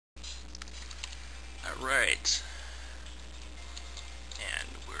Alright. And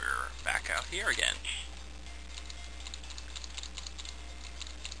we're back out here again.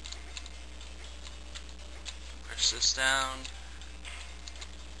 Press this down.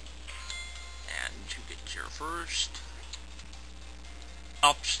 And to get your first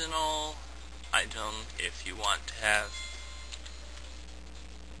optional item if you want to have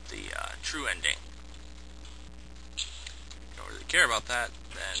the true ending. If you don't really care about that,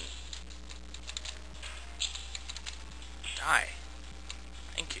 then die.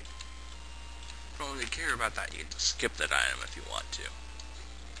 Thank you. If you don't really care about that, you get to skip that item if you want to.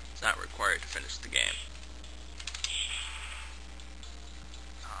 It's not required to finish the game.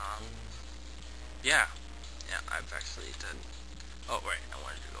 Yeah, I've actually done. Oh wait, I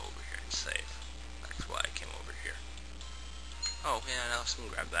wanted to go over here and save. That's why I came over here. Oh yeah, now I can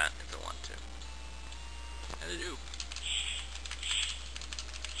grab that if I want to. And I do.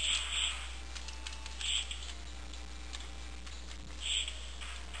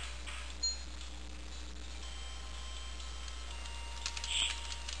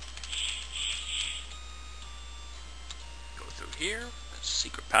 Go through here. That's a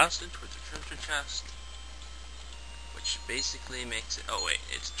secret passage with a treasure chest. Which basically makes it, oh wait,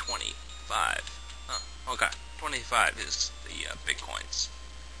 it's 25. Oh, okay, 25 is the big coins.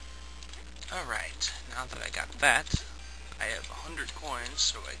 Alright, now that I got that, I have 100 coins,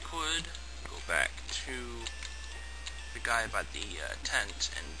 so I could go back to the guy by the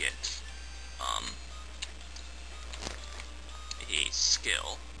tent and get a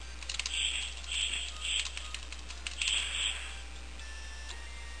skill.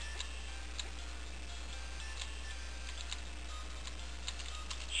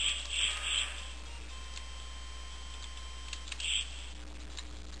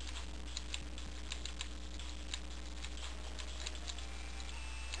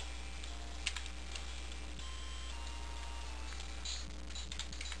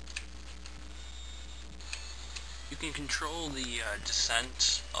 You can control the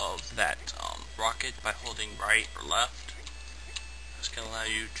descent of that rocket by holding right or left. This can allow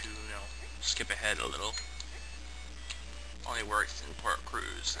you to, skip ahead a little. Only works in Port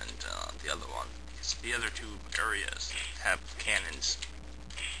Cruz and the other one. Because the other two areas have cannons.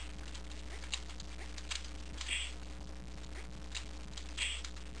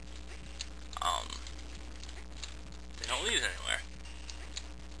 They don't lead anywhere.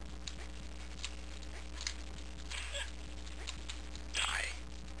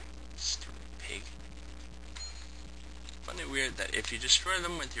 Funny weird that if you destroy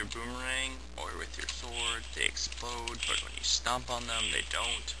them with your boomerang or with your sword, they explode, but when you stomp on them, they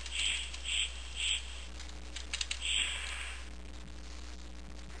don't.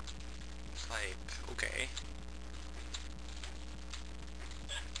 It's like, okay.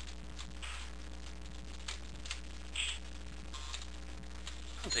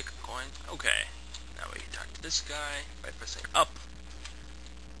 I'll take a coin. Okay. Now we can talk to this guy by pressing up.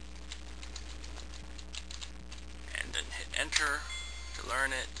 Then hit enter to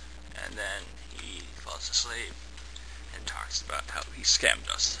learn it, and then he falls asleep and talks about how he scammed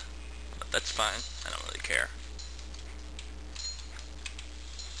us. But that's fine, I don't really care.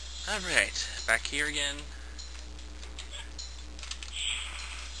 Alright, back here again.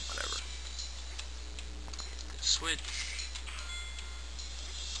 Whatever. Switch.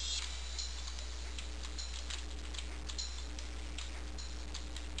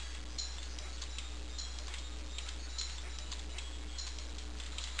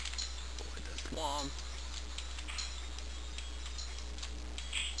 Womp.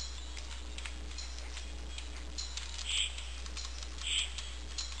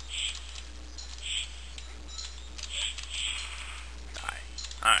 Die.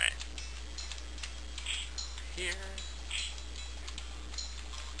 Alright. Here.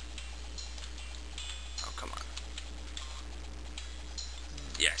 Oh, come on.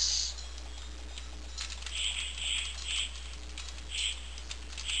 Yes.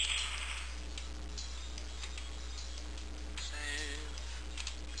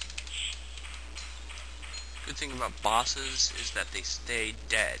 Good thing about bosses is that they stay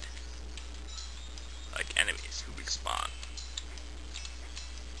dead, like enemies who respawn.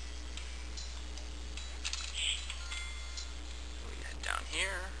 We head down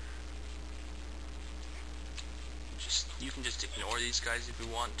here. You can just ignore these guys if you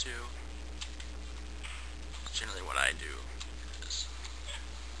want to. That's generally what I do, because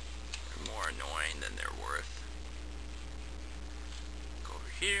they're more annoying than they're worth. Go over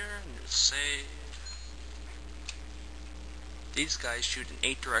here and just save. These guys shoot in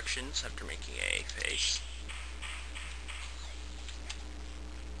 8 directions after making a face.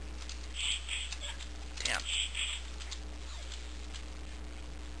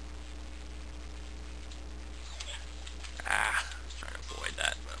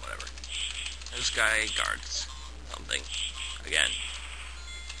 guy guards something. Again,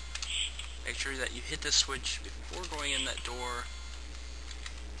 make sure that you hit the switch before going in that door,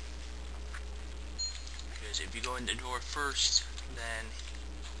 because if you go in the door first, then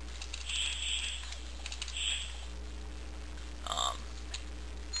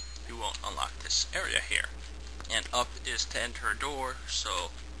you won't unlock this area here. And up is to enter a door, so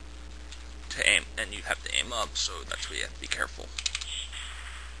to aim, and you have to aim up, so that's where you have to be careful.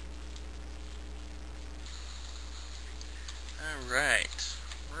 Alright,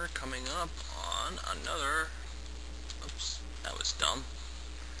 we're coming up on another, oops, that was dumb.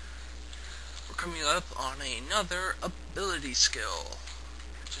 We're coming up on another ability skill,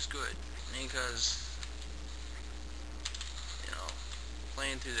 which is good, because, you know,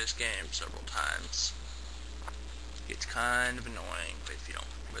 playing through this game several times, it's kind of annoying if you don't,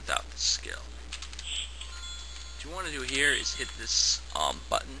 without the skill. What you want to do here is hit this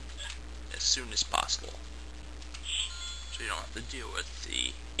button as soon as possible, so you don't have to deal with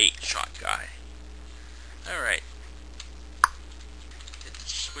the 8-shot guy. Alright, hit the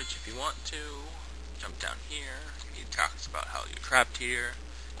switch if you want to, jump down here. He talks about how you're trapped here.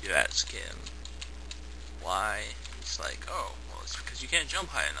 You ask him why. He's like, oh, well, it's because you can't jump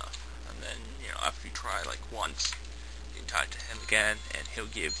high enough. And then, you know, after you try like once, you can talk to him again, and he'll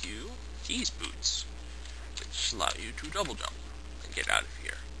give you these boots, which allow you to double jump and get out of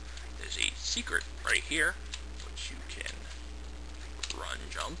here. There's a secret right here, which you can run,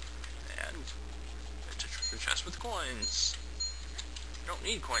 jump, and it's a treasure chest with coins. You don't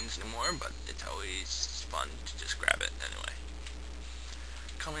need coins anymore, but it's always fun to just grab it anyway.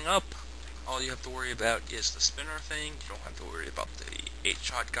 Coming up, all you have to worry about is the spinner thing. You don't have to worry about the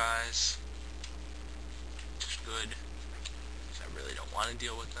 8-shot guys, which is good, because I really don't want to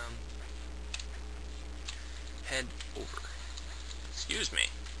deal with them. Head over. Excuse me.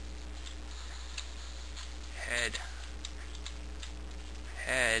 Head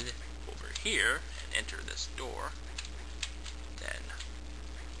over here and enter this door. Then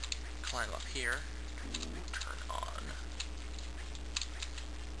climb up here to turn on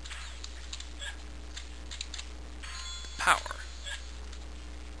power,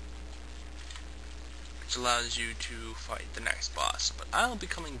 which allows you to fight the next boss. But I'll be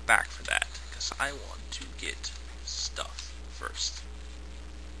coming back for that, because I want to get stuff first.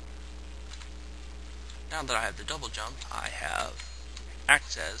 Now that I have the double jump, I have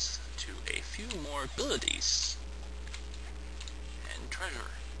access to a few more abilities and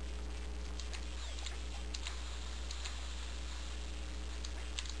treasure.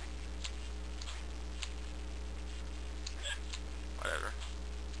 Whatever.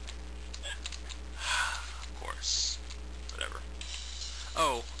 Of course. Whatever.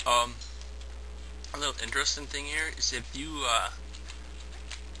 Oh, a little interesting thing here is if you, let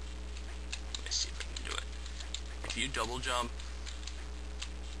me see if I can do it. If you double jump,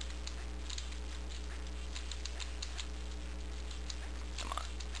 come on,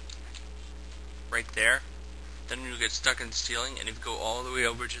 right there, then you'll get stuck in the ceiling, and if you go all the way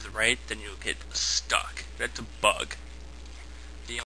over to the right, then you'll get stuck. That's a bug.